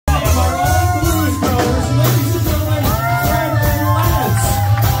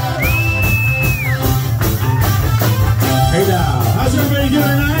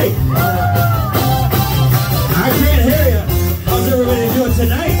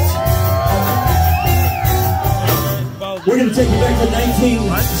going to take you back to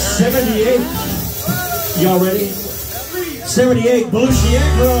 1978. Y'all ready? 78, Belushi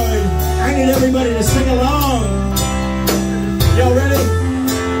Aykroyd. I need everybody to sing along. Y'all ready?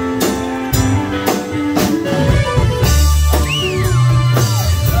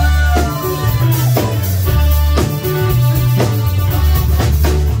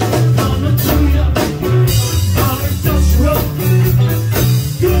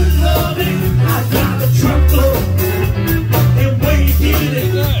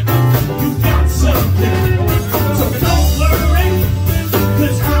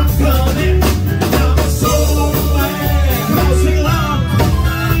 Sing along.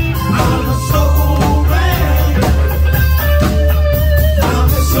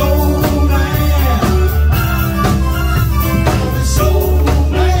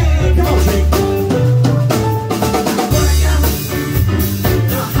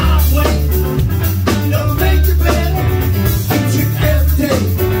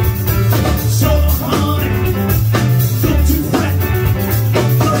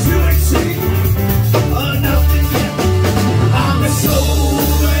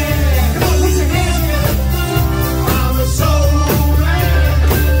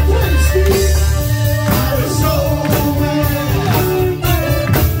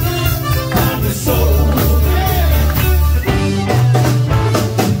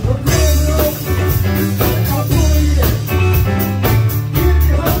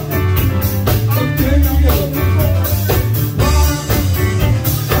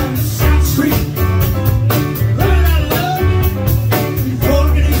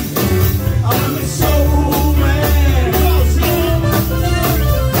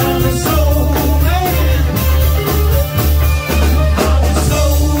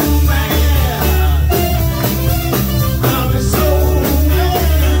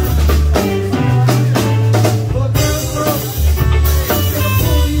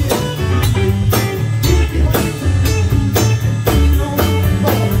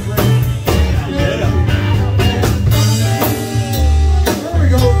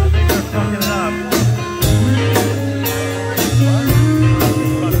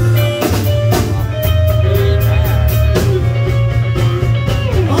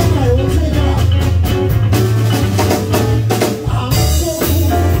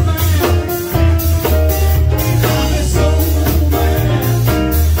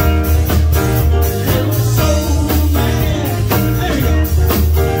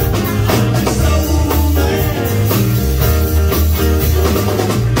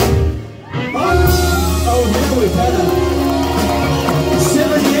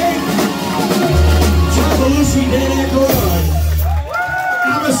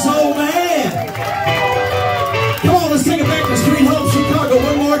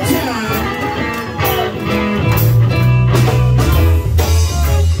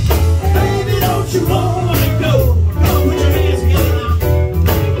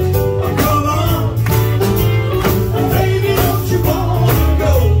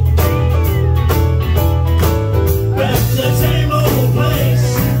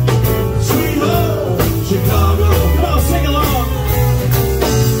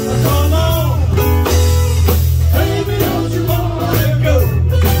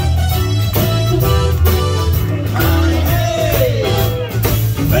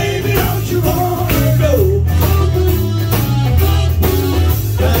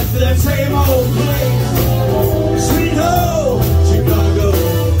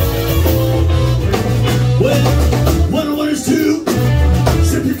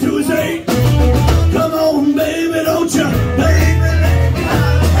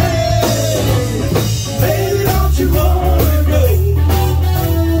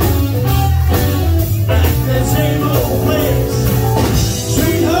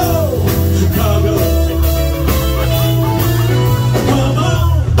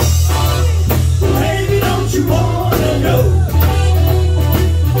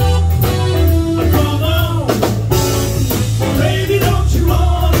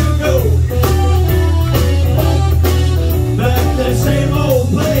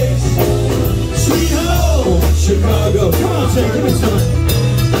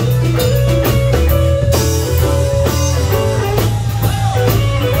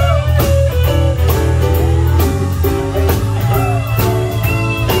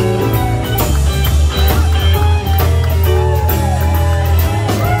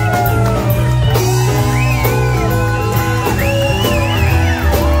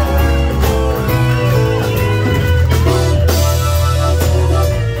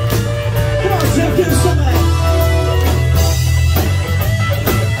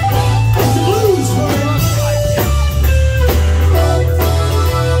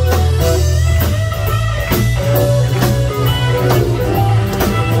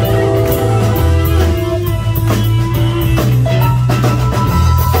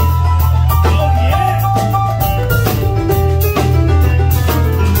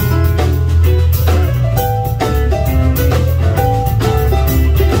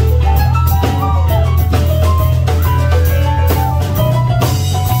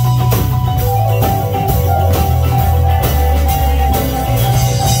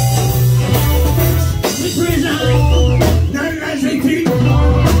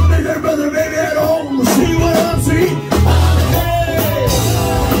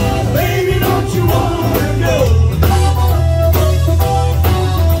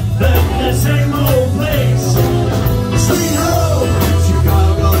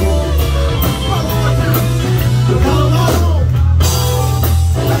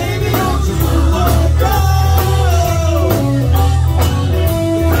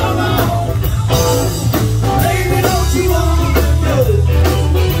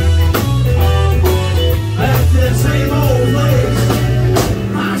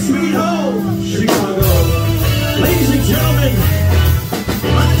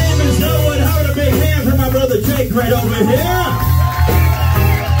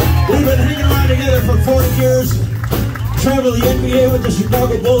 traveled the NBA with the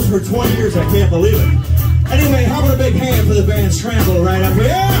Chicago Bulls for 20 years. I can't believe it. Anyway, how about a big hand for the band Scramble right up here?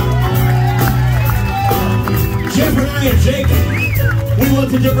 Yeah! Jeff and I and Jake, we went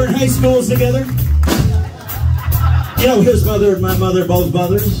to different high schools together. You know, his mother and my mother, both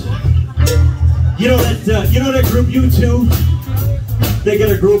mothers. You know that group U2? They get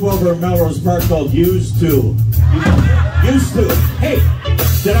a group over in Melrose Park called Used To. Used To. Hey,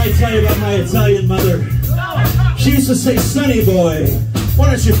 did I tell you about my Italian mother? She used to say, "Sonny boy, why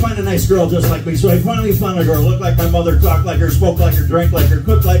don't you find a nice girl just like me?" So I finally found a girl, looked like my mother, talked like her, spoke like her, drank like her,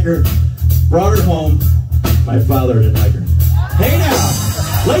 cooked like her, brought her home. My father didn't like her. Hey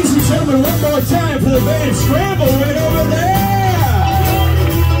now, ladies and gentlemen, one more time for the band Scramble right over there.